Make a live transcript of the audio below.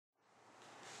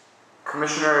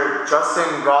Commissioner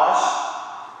Justin Gosh.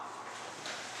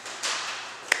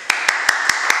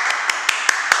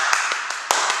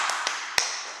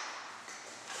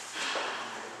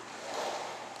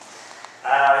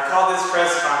 I called this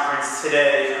press conference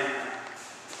today,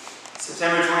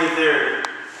 September 23rd.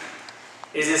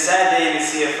 It is a sad day in the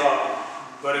CFL,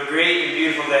 but a great and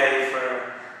beautiful day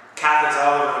for Catholics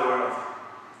all over the world.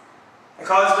 I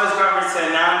call this press conference to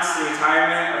announce the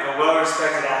retirement of a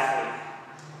well-respected athlete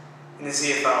in the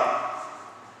CFL.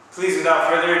 Please, without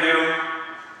further ado,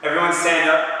 everyone stand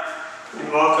up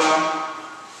and welcome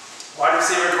wide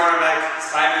receiver cornerback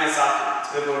Simon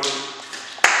to the podium.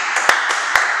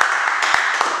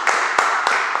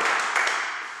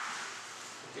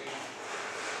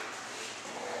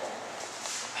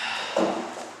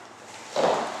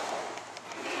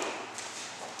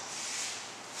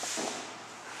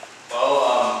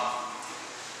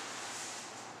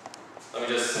 Let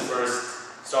me just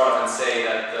first start off and say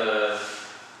that the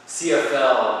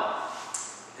CFL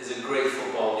is a great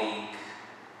football league.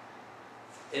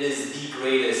 It is the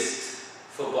greatest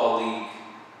football league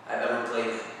I've ever played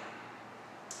in.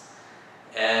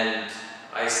 And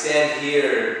I stand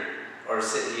here, or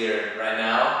sit here right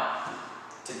now,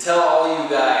 to tell all you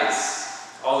guys,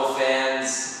 all the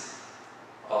fans,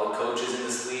 all the coaches in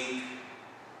this league,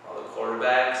 all the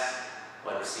quarterbacks,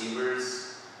 wide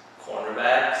receivers,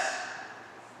 cornerbacks,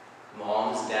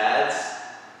 moms, dads,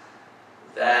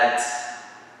 that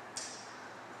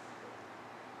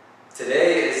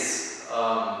today is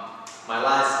my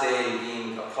last day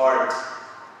being a part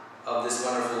of this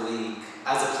wonderful league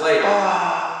as a player.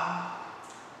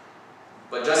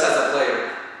 But just as a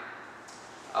player,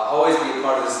 I'll always be a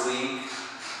part of this league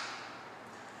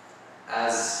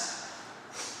as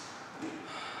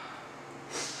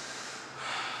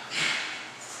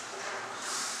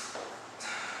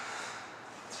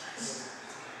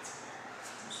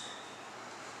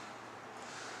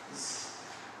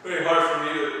very hard for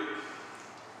me to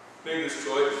make this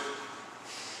choice.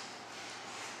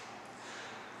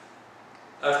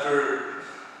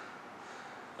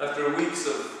 After weeks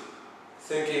of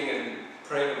thinking and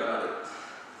praying about it,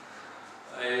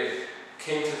 I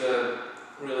came to the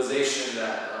realization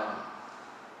that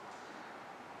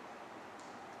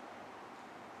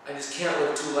I just can't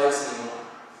live two lives anymore.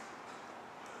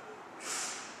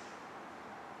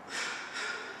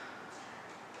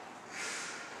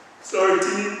 Sorry,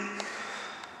 team.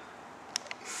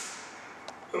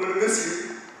 I'm gonna miss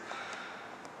you.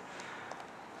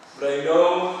 But I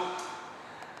know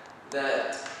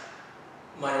that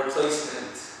my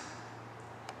replacement,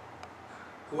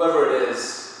 whoever it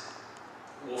is,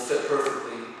 will fit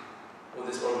perfectly with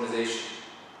this organization.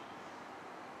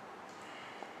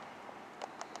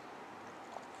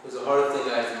 It was a hard thing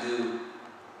I had to do,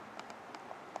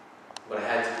 but I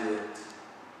had to do it.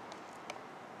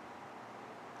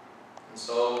 And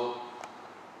so,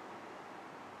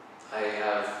 I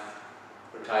have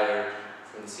retired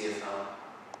from the CFL.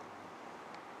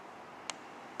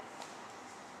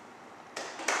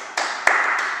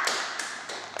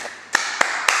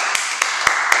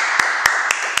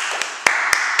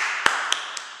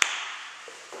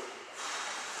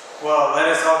 Well, let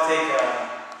us all take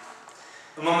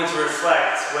a moment to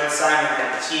reflect what Simon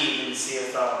had achieved in the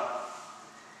CFL.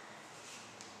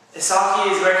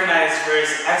 Isaki is recognized for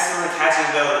his excellent catching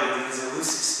ability and his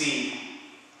elusive speed,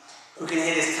 who can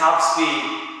hit his top speed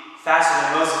faster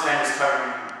than most defenders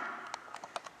covering him.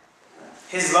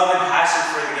 His love and passion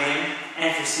for the game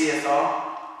and for CFL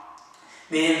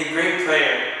made him the great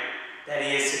player that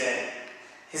he is today.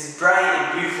 His bright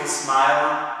and beautiful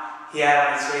smile he had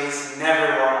on his face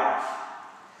never wore off,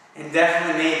 and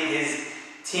definitely made his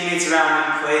teammates around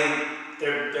him play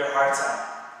their hearts out.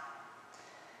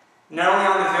 Not only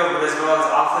on the field, but as well as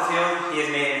off the field, he has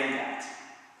made an impact.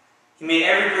 He made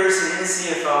every person in the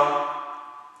CFL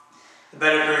a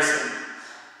better person,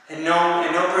 and no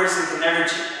person can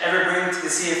ever bring to the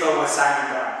CFL what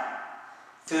Simon brought.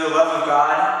 Through the love of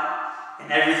God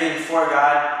and everything for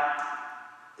God,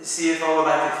 the CFL would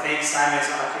like to thank Simon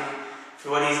Isaki for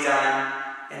what he's done,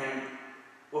 and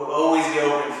will always be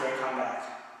open for a comeback.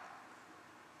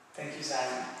 Thank you,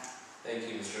 Simon. Thank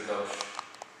you, Mr. Coach.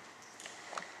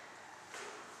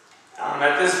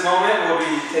 At this moment, we'll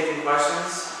be taking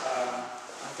questions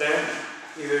up there.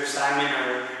 Either Simon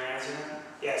or you can answer them.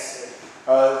 Yes,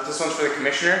 sir. This one's for the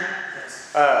commissioner.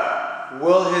 Yes.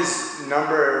 Will his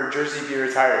number or jersey be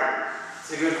retired?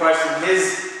 It's a good question.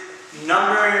 His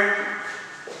number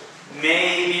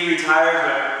may be retired,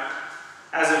 but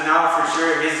as of now, for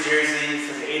sure, his jersey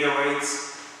for the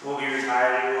 808s will be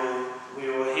retired. We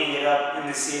will hang it up in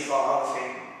the CFL Hall of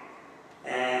Fame.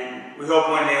 And we hope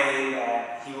one day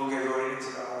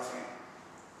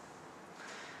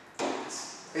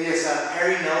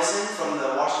from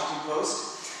the Washington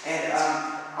Post, and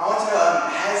I want to know,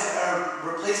 has a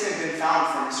replacement been found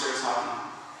for Mr. Hockey?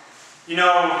 You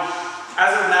know,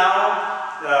 as of now,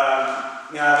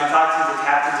 I've been talking to the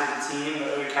captains of the team,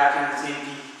 the other captain of the team,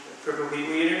 Purple Heat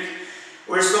leaders.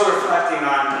 We're still reflecting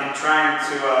on and trying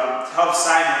to help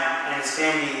Simon and his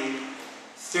family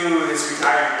through this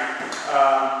retirement.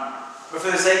 But for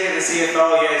the sake of the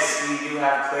CFL, yes, we do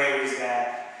have players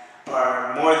that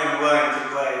are more than willing to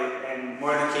play and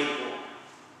more than capable.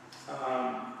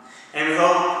 And we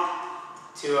hope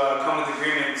to come with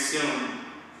agreement soon.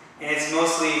 And it's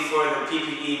mostly for the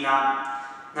PPE, not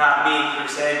me per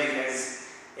se, because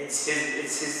it's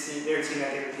his team, their team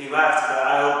that he left. But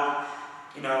I hope,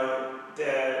 you know,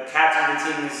 the captain of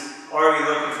the team is already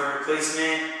looking for a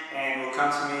replacement and will come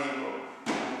to me and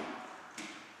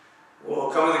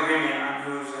we'll come with agreement on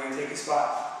who's going to take his spot.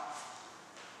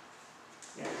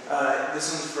 Yeah. This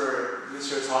one's for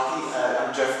Mr. Hockey.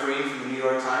 I'm Jeff Green from the New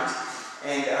York Times,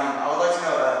 and I would like to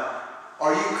know,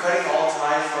 are you cutting all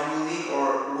ties from the league,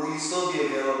 or will you still be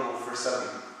available for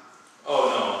subbing?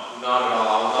 Oh no, not at all.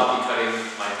 I will not be cutting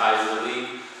my ties to the league.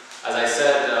 As I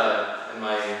said in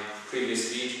my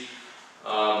previous speech,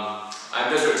 I'm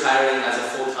just retiring as a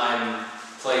full-time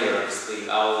player of this league.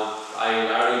 I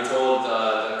already told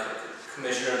the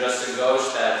Commissioner Justin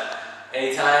Ghosh that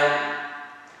anytime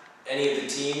any of the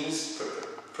teams,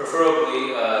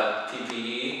 preferably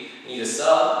PPE, need a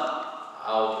sub,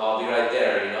 I'll be right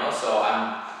there, you know. So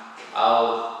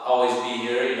I'll always be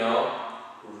here, you know,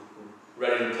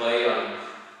 ready to play on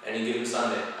any given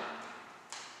Sunday.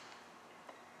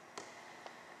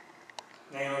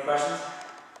 Any more questions?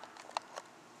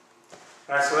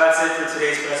 Alright, so that's it for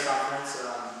today's press conference.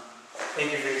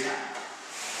 Thank you for your time.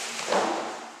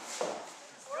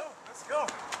 Let's go.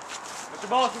 Mr.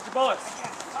 Bollis, Mr. Bollis.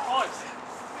 Bollis.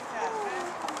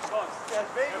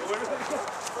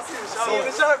 See you in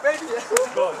the shot, baby.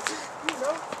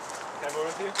 Can I move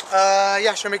with you?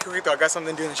 Yeah, sure, make it quick though. I got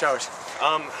something to do in the showers.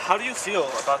 How do you feel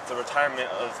about the retirement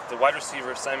of the wide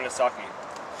receiver Simon Asaki?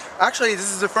 Actually, this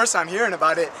is the first time hearing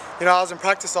about it. You know, I was in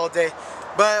practice all day.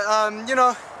 But, you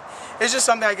know, it's just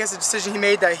something, I guess, a decision he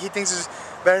made that he thinks is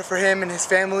better for him and his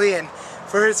family and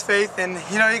for his faith. And,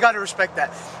 you know, you got to respect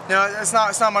that. You know, it's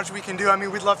not much we can do. I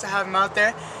mean, we'd love to have him out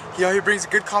there. You know, he brings a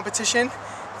good competition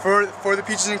for the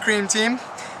Peaches and Cream team.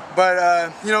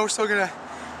 But, you know, we're still going to,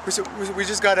 we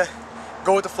just got to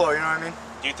go with the flow, you know what I mean?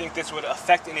 Do you think this would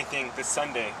affect anything this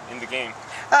Sunday in the game?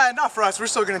 Not for us. We're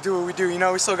still gonna do what we do. You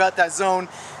know, we still got that zone.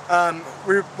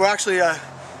 We actually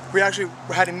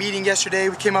had a meeting yesterday.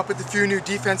 We came up with a few new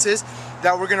defenses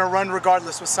that we're gonna run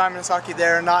regardless with Simon Asaki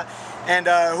there or not. And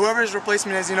whoever his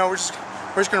replacement is, you know, we're just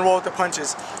gonna roll with the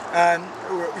punches.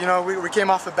 You know, we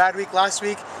came off a bad week last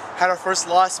week, had our first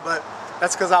loss, but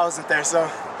that's because I wasn't there. So,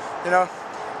 you know,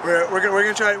 we're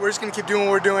gonna try. We're just gonna keep doing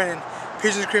what we're doing, and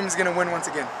Peaches and Cream is gonna win once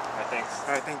again. Thanks.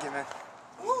 All right, thank you, man.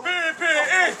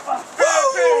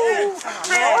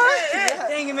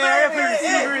 Dang it, man. I gotta put a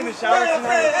receiver in the shower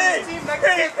tonight.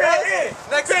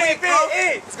 Next week, bro.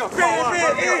 Let's go.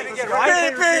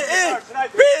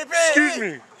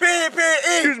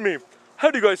 Excuse me. How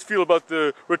do you guys feel about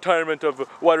the retirement of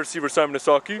wide receiver Simon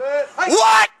Asaki?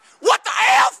 What? What the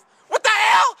F? What the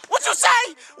hell? What you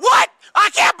say? What? I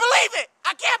can't believe it.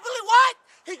 I can't believe what?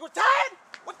 He retired?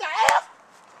 What the F?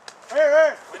 When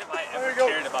have I ever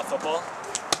cared about football?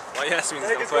 Why are you asking me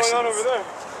these questions? I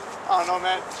don't know,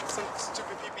 man. Some stupid